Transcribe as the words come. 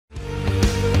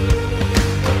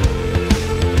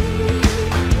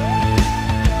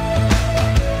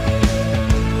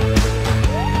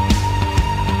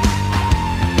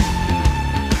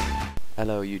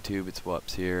YouTube, it's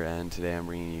Wups here, and today I'm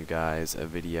bringing you guys a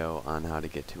video on how to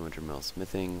get 200 mil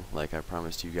smithing like I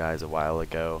promised you guys a while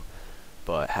ago,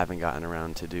 but haven't gotten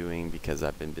around to doing because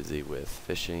I've been busy with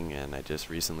fishing and I just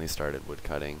recently started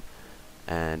woodcutting.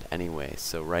 And anyway,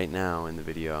 so right now in the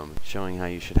video I'm showing how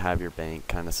you should have your bank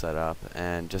kind of set up,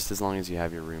 and just as long as you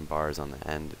have your rune bars on the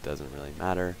end it doesn't really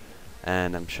matter.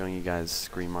 And I'm showing you guys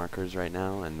screen markers right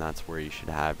now, and that's where you should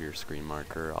have your screen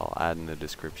marker. I'll add in the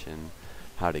description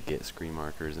how to get screen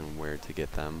markers and where to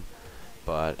get them.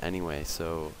 But anyway,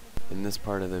 so in this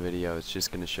part of the video it's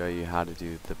just going to show you how to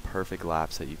do the perfect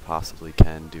laps that you possibly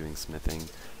can doing smithing.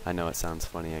 I know it sounds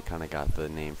funny, I kind of got the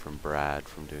name from Brad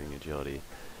from doing agility.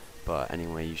 But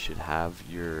anyway, you should have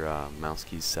your mouse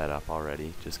keys set up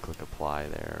already. Just click apply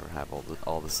there, or have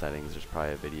all the settings. There's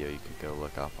probably a video you could go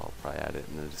look up. I'll probably add it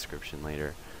in the description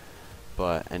later.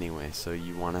 But anyway, so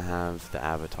you want to have the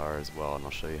avatar as well, and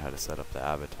I'll show you how to set up the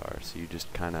avatar. So you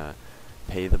just kind of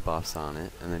pay the buffs on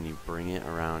it, and then you bring it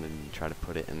around and you try to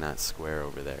put it in that square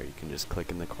over there. You can just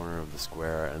click in the corner of the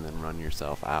square and then run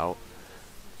yourself out,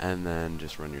 and then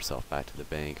just run yourself back to the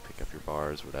bank, pick up your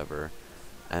bars, whatever.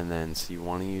 And then so you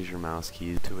want to use your mouse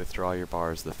keys to withdraw your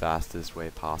bars the fastest way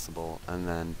possible, and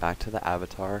then back to the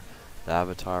avatar. The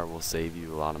avatar will save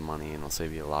you a lot of money and it'll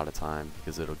save you a lot of time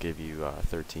because it'll give you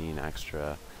 13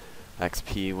 extra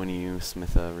XP when you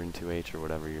smith a rune 2H or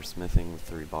whatever you're smithing with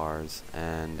 3 bars,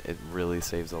 and it really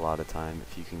saves a lot of time.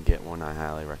 If you can get one, I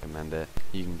highly recommend it.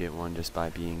 You can get one just by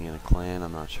being in a clan.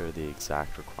 I'm not sure the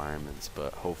exact requirements,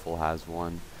 but Hopeful has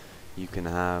one. You can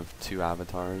have 2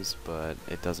 avatars, but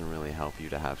it doesn't really help you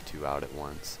to have 2 out at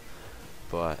once.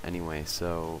 But anyway,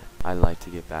 so I'd like to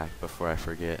get back before I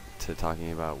forget to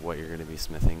talking about what you're going to be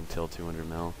smithing till 200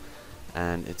 mil.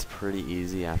 And it's pretty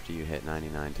easy after you hit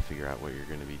 99 to figure out what you're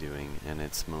going to be doing, and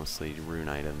it's mostly rune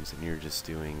items, and you're just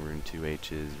doing rune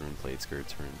 2Hs, rune plate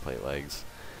skirts, rune plate legs,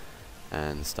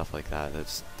 and stuff like that.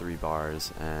 That's 3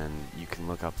 bars, and you can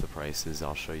look up the prices.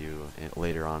 I'll show you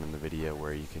later on in the video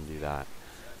where you can do that.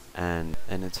 And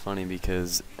it's funny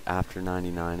because after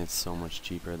 99 it's so much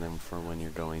cheaper than for when you're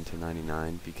going to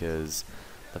 99, because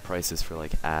the prices for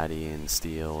like Addy and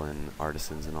Steel and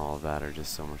Artisans and all of that are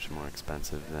just so much more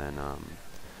expensive than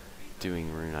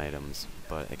doing rune items.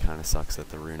 But it kind of sucks that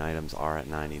the rune items are at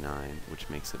 99, which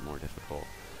makes it more difficult.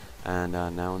 And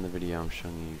now in the video I'm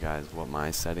showing you guys what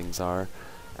my settings are.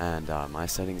 And my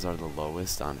settings are the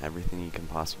lowest on everything you can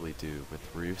possibly do,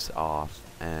 with roofs off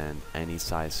and any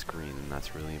size screen, and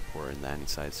that's really important, any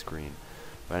size screen.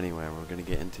 But anyway, we're going to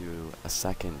get into a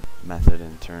second method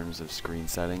in terms of screen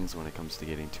settings when it comes to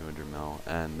getting 200 mil,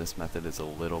 and this method is a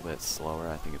little bit slower.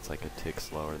 I think it's like a tick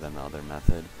slower than the other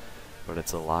method, but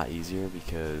it's a lot easier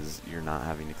because you're not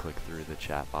having to click through the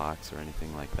chat box or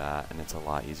anything like that, and it's a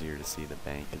lot easier to see the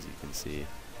bank, as you can see.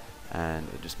 And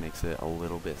it just makes it a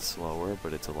little bit slower,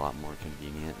 but it's a lot more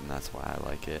convenient, and that's why I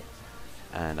like it.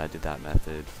 And I did that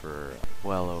method for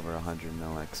well over 100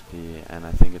 mil XP, and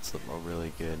I think it's a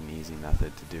really good and easy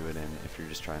method to do it in if you're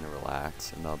just trying to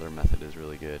relax. And the other method is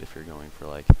really good if you're going for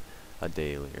like a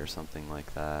daily or something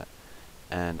like that.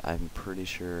 And I'm pretty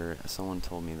sure someone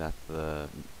told me that the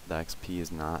XP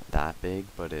is not that big,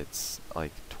 but it's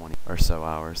like 20 or so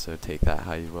hours, so take that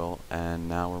how you will. And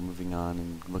now we're moving on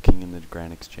and looking in the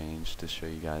Grand Exchange to show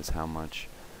you guys how much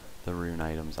the rune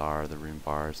items are, the rune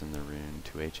bars and the rune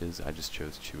 2Hs. I just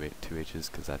chose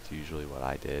 2Hs because that's usually what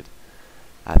I did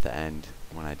at the end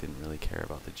when I didn't really care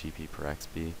about the GP per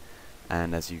XP.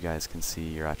 And as you guys can see,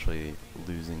 you're actually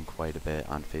losing quite a bit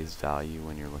on face value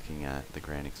when you're looking at the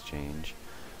Grand Exchange.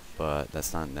 But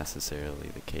that's not necessarily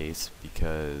the case,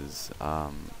 because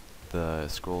the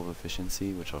scroll of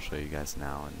efficiency, which I'll show you guys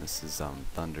now, and this is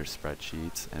Thunder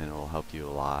spreadsheets, and it will help you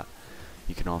a lot.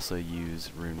 You can also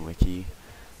use Rune Wiki,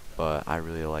 but I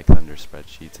really like Thunder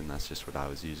spreadsheets, and that's just what I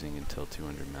was using until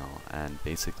 200 mil. And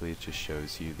basically it just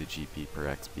shows you the GP per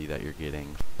XP that you're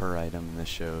getting per item, and this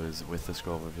shows with the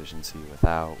scroll of efficiency,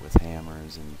 without, with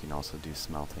hammers, and you can also do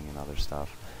smelting and other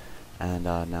stuff. And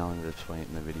now at this point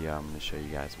in the video I'm going to show you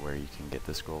guys where you can get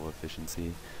the scroll of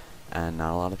efficiency. And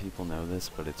not a lot of people know this,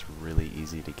 but it's really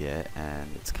easy to get,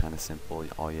 and it's kind of simple.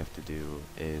 All you have to do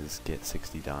is get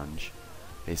 60 dunge.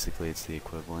 Basically it's the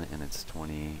equivalent, and it's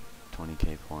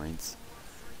 20k points.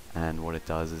 And what it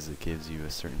does is it gives you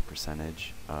a certain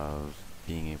percentage of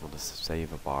being able to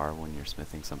save a bar when you're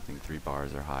smithing something 3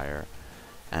 bars or higher.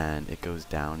 And it goes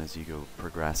down as you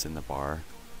progress in the bar,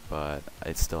 but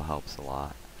it still helps a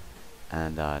lot.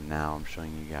 And now I'm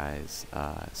showing you guys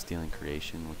Stealing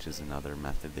Creation, which is another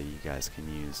method that you guys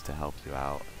can use to help you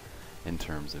out in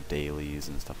terms of dailies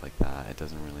and stuff like that. It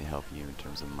doesn't really help you in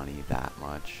terms of money that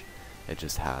much. It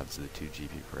just halves the 2 GP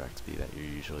per XP that you're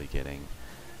usually getting.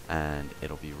 and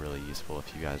it'll be really useful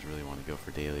if you guys really want to go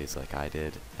for dailies like I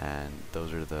did. And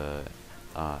those are the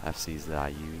FCs that I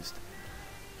used.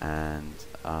 And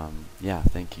yeah,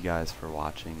 thank you guys for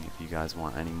watching. If you guys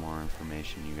want any more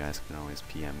information, you guys can always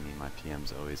PM me. My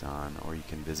PM's always on, or you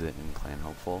can visit in Clan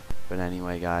Hopeful. But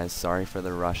anyway, guys, sorry for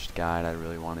the rushed guide. I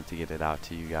really wanted to get it out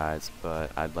to you guys,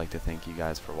 but I'd like to thank you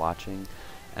guys for watching,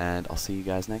 and I'll see you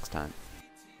guys next time.